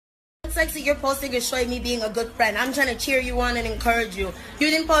sexy you're posting is showing me being a good friend. I'm trying to cheer you on and encourage you. You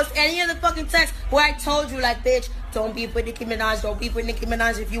didn't post any of the fucking text where I told you, like, bitch, don't beef with Nicki Minaj. Don't beef with Nicki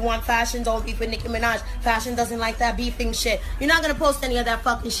Minaj. If you want fashion, don't beef with Nicki Minaj. Fashion doesn't like that beefing shit. You're not gonna post any of that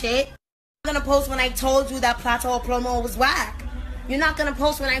fucking shit. You're not gonna post when I told you that Plateau promo was whack. You're not gonna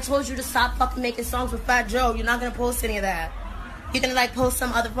post when I told you to stop fucking making songs with Fat Joe. You're not gonna post any of that. You're gonna, like, post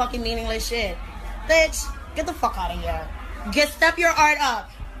some other fucking meaningless shit. Bitch, get the fuck out of here. Step your art up.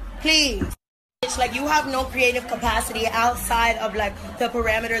 Please. It's like you have no creative capacity outside of, like, the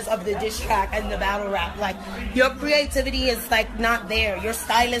parameters of the diss track and the battle rap. Like, your creativity is, like, not there. Your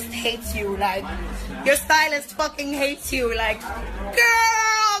stylist hates you. Like, your stylist fucking hates you. Like,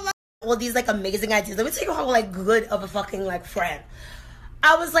 girl! All these, like, amazing ideas. Let me tell you how, like, good of a fucking, like, friend.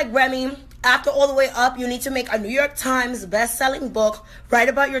 I was like, Remy, after All the Way Up, you need to make a New York Times best-selling book, write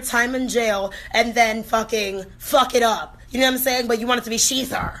about your time in jail, and then fucking fuck it up. You know what I'm saying? But you want it to be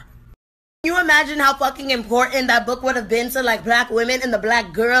Sheether. Can you imagine how fucking important that book would have been to, like, black women and the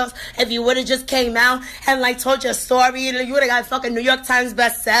black girls if you would have just came out and, like, told your story and you would have got fucking New York Times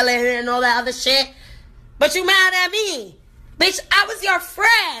best-selling and all that other shit? But you mad at me. Bitch, I was your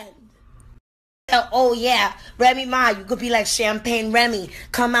friend. Oh yeah, Remy Ma, you could be like Champagne Remy.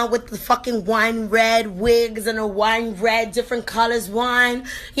 Come out with the fucking wine red wigs and a wine red, different colors wine.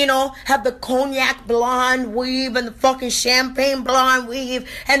 You know, have the cognac blonde weave and the fucking champagne blonde weave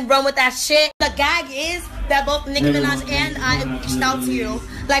and run with that shit. The gag is that both Nicki Minaj and I reached out to you.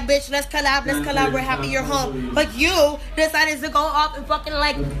 Like, bitch, let's collab, we're happy you're home. But you decided to go up and fucking,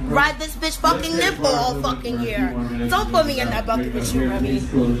 like, ride this bitch fucking nipple all fucking year. Don't put me in that bucket with you,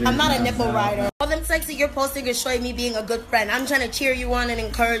 Remy. I'm not a nipple rider. All them sexy you're posting is showing me being a good friend. I'm trying to cheer you on and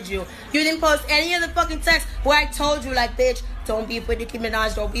encourage you. You didn't post any of the fucking text where I told you, like, bitch, don't beef with Nicki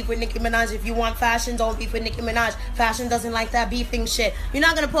Minaj. Don't beef with Nicki Minaj. If you want fashion, don't beef with Nicki Minaj. Fashion doesn't like that beefing shit. You're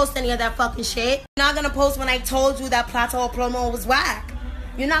not gonna post any of that fucking shit. You're not gonna post when I told you that Plateau promo was whack.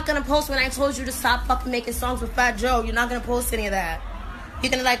 You're not gonna post when I told you to stop fucking making songs with Fat Joe. You're not gonna post any of that.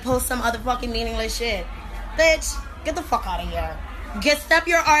 You're gonna, like, post some other fucking meaningless shit. Bitch, get the fuck out of here. Step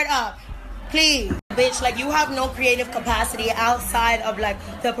your art up. Please. Bitch, like, you have no creative capacity outside of, like,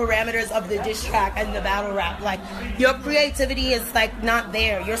 the parameters of the diss track and the battle rap. Like, your creativity is, like, not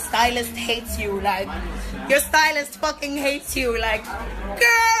there. Your stylist hates you. Like, your stylist fucking hates you. Like,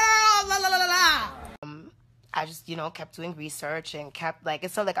 girl, la la la la la. I just, you know, kept doing research and kept, like,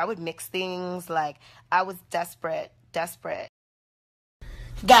 it's so, like, I would mix things. Like, I was desperate.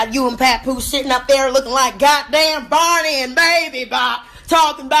 Got you and Papoose sitting up there looking like goddamn Barney and Baby Bop,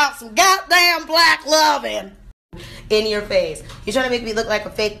 talking about some goddamn black loving in your face. You're trying to make me look like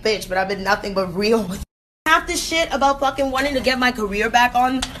a fake bitch, but I've been nothing but real with you. Half this shit about fucking wanting to get my career back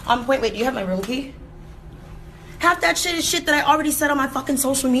on point. Wait, do you have my room key? Half that shit is shit that I already said on my fucking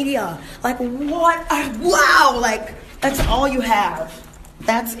social media. Like, what? Wow! Like, that's all you have.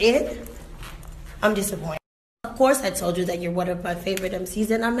 That's it? I'm disappointed. Of course I told you that you're one of my favorite MCs,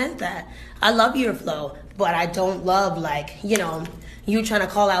 and I meant that. I love your flow, but I don't love, like, you know, you trying to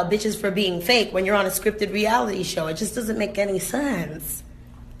call out bitches for being fake when you're on a scripted reality show. It just doesn't make any sense.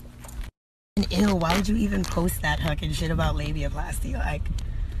 And ew, why would you even post that fucking shit about labiaplasty? Like,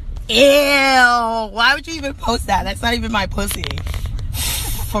 ew, why would you even post that? That's not even my pussy.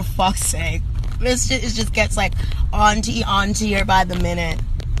 For fuck's sake. It just gets, like, auntier by the minute.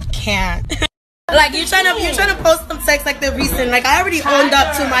 Can't. Like, you're trying to post some sex like the recent. Like, I already owned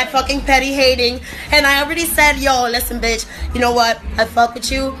up to my fucking petty hating, and I already said, yo, listen, bitch, you know what? I fuck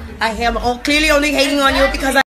with you. I am clearly only hating on you because